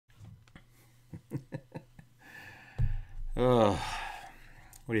Ugh.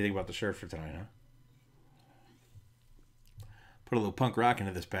 What do you think about the shirt for tonight, huh? Put a little punk rock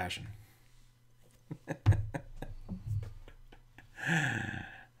into this passion.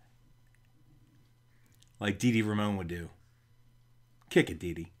 Like Dee Dee Ramone would do. Kick it,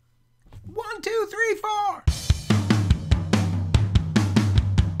 Dee Dee. 1, 2, 3, 4.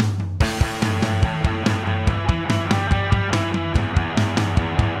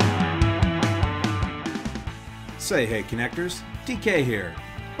 Say hey, connectors. DK here.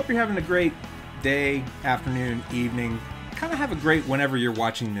 Hope you're having a great day, afternoon, evening. Kind of have a great whenever you're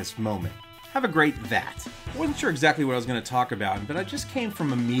watching this moment. Have a great that. I wasn't sure exactly what I was going to talk about, but I just came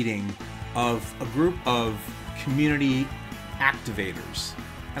from a meeting of a group of community activators.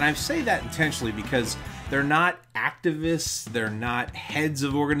 And I say that intentionally because they're not activists, they're not heads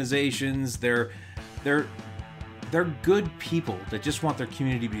of organizations, they're good people that just want their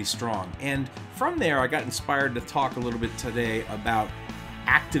community to be strong. And from there, I got inspired to talk a little bit today about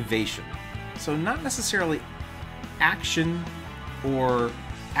activation. So not necessarily action or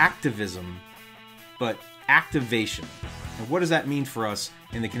activism, but activation. And what does that mean for us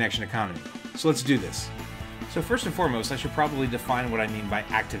in the connection economy? So let's do this. So first and foremost, I should probably define what I mean by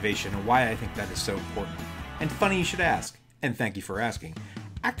activation and why I think that is so important. And funny you should ask, and thank you for asking.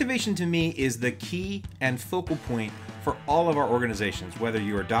 Activation to me is the key and focal point for all of our organizations, whether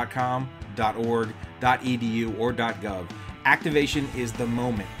you are .com, .org, .edu, or .gov. Activation is the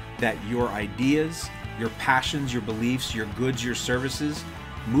moment that your ideas, your passions, your beliefs, your goods, your services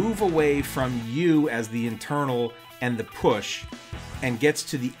move away from you as the internal and the push and gets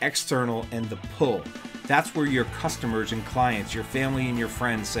to the external and the pull. That's where your customers and clients, your family and your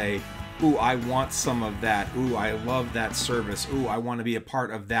friends say, ooh, I want some of that. Ooh, I love that service. Ooh, I want to be a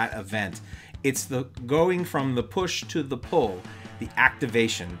part of that event. It's the going from the push to the pull, the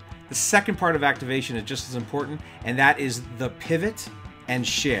activation. The second part of activation is just as important, and that is the pivot and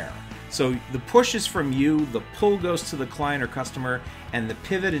share. So the push is from you, the pull goes to the client or customer, and the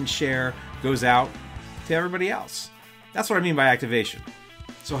pivot and share goes out to everybody else. That's what I mean by activation.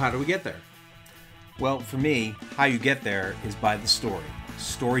 So how do we get there? Well, for me, how you get there is by the story,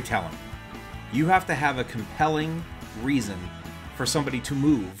 storytelling. You have to have a compelling reason for somebody to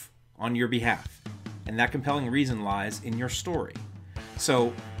move on your behalf. And that compelling reason lies in your story.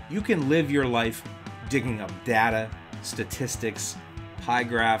 So you can live your life digging up data, statistics, pie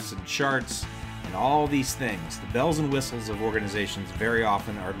graphs and charts, and all these things. The bells and whistles of organizations very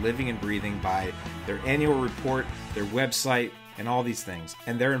often are living and breathing by their annual report, their website, and all these things.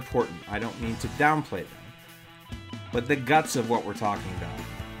 And they're important. I don't mean to downplay them. But the guts of what we're talking about,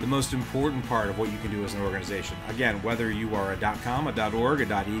 the most important part of what you can do as an organization, again, whether you are a .com, a .org, a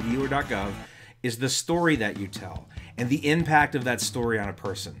 .edu, or .gov, is the story that you tell and the impact of that story on a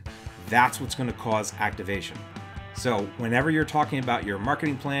person. That's what's going to cause activation. So whenever you're talking about your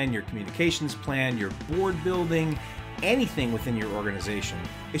marketing plan, your communications plan, your board building, anything within your organization,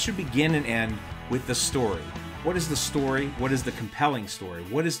 it should begin and end with the story. What is the story? What is the compelling story?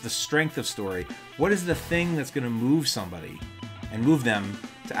 What is the strength of story? What is the thing that's going to move somebody and move them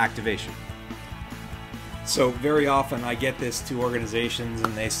to activation? So very often I get this to organizations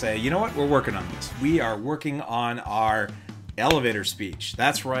and they say, you know what, we're working on this. We are working on our elevator speech.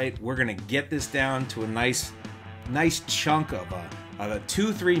 That's right, we're going to get this down to a nice chunk of a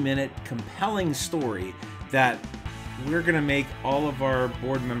 2-3 minute compelling story that we're going to make all of our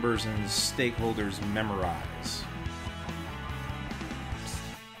board members and stakeholders memorize.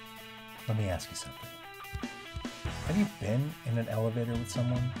 Let me ask you something. Have you been in an elevator with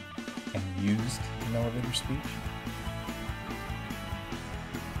someone and used an elevator speech?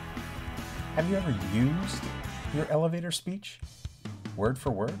 Have you ever used your elevator speech word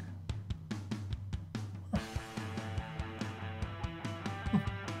for word?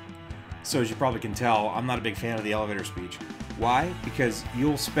 So as you probably can tell, I'm not a big fan of the elevator speech. Why? Because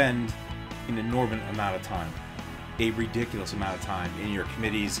you'll spend an inordinate amount of time, a ridiculous amount of time in your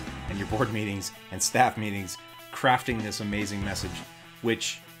committees and your board meetings and staff meetings crafting this amazing message,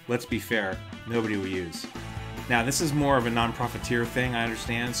 which, let's be fair, nobody will use. Now, this is more of a non-profiteer thing, I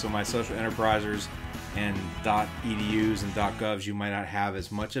understand, so my social enterprisers and .edus and .govs, you might not have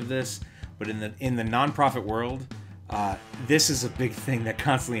as much of this, but in the nonprofit world, this is a big thing that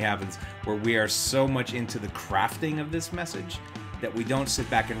constantly happens where we are so much into the crafting of this message that we don't sit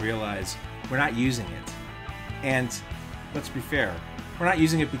back and realize we're not using it. And let's be fair, we're not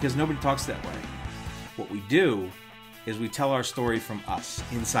using it because nobody talks that way. What we do is we tell our story from us,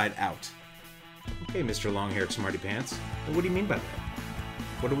 inside out. Okay, Mr. Long-haired Smarty Pants, what do you mean by that?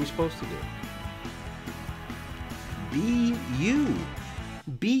 What are we supposed to do? Be you.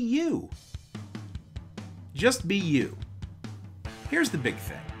 Be you. Just be you. Here's the big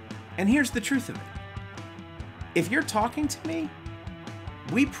thing, and here's the truth of it. If you're talking to me,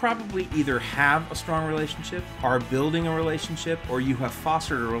 we probably either have a strong relationship, are building a relationship, or you have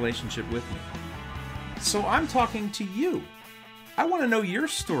fostered a relationship with me. So I'm talking to you. I want to know your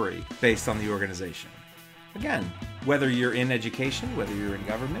story based on the organization. Again, whether you're in education, whether you're in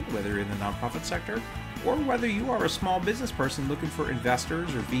government, whether you're in the nonprofit sector, or whether you are a small business person looking for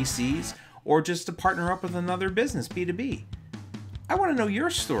investors or VCs, or just to partner up with another business, B2B. I want to know your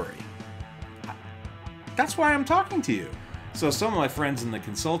story. That's why I'm talking to you. So some of my friends in the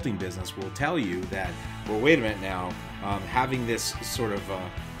consulting business will tell you that, well, wait a minute now, having this sort of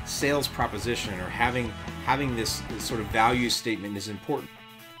sales proposition or having this sort of value statement is important.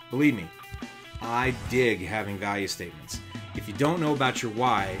 Believe me, I dig having value statements. If you don't know about your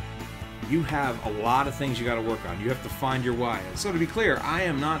why, you have a lot of things you got to work on. You have to find your why. So to be clear, I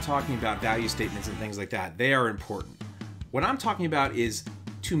am not talking about value statements and things like that. They are important. What I'm talking about is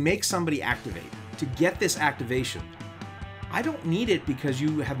to make somebody activate, to get this activation. I don't need it because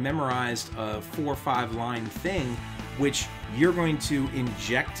you have memorized a 4 or 5 line thing, which you're going to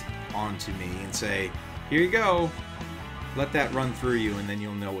inject onto me and say, here you go, let that run through you and then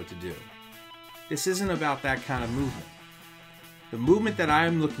you'll know what to do. This isn't about that kind of movement. The movement that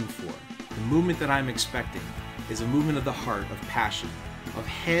I'm looking for, the movement that I'm expecting, is a movement of the heart, of passion, of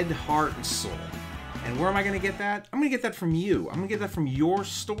head, heart, and soul. And where am I going to get that? I'm going to get that from you. I'm going to get that from your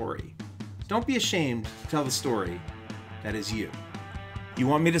story. Don't be ashamed to tell the story that is you. You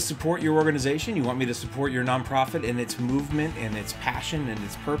want me to support your organization? You want me to support your nonprofit and its movement and its passion and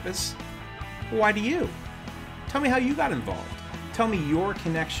its purpose? Why do you? Tell me how you got involved. Tell me your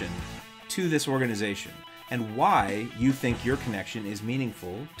connection to this organization and why you think your connection is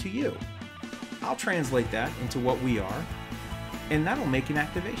meaningful to you. I'll translate that into what we are, and that'll make an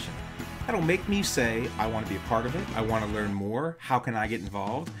activation. That'll make me say, I want to be a part of it. I want to learn more. How can I get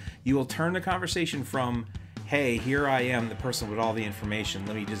involved? You will turn the conversation from, hey, here I am, the person with all the information.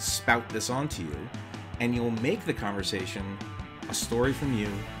 Let me just spout this onto you. And you'll make the conversation a story from you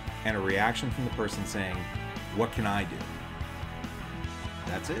and a reaction from the person saying, what can I do?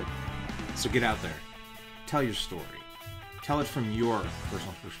 That's it. So get out there. Tell your story. Tell it from your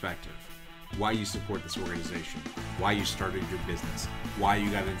personal perspective. Why you support this organization, why you started your business, why you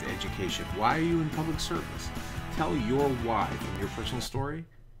got into education, why are you in public service. Tell your why from your personal story,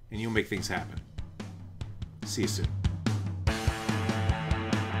 and you'll make things happen. See you soon.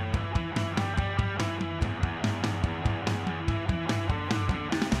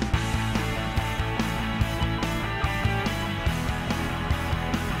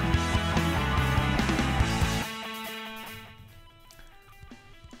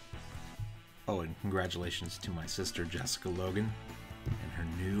 Oh, and congratulations to my sister Jessica Logan and her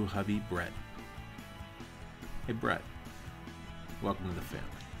new hubby Brett. Hey Brett, welcome to the family.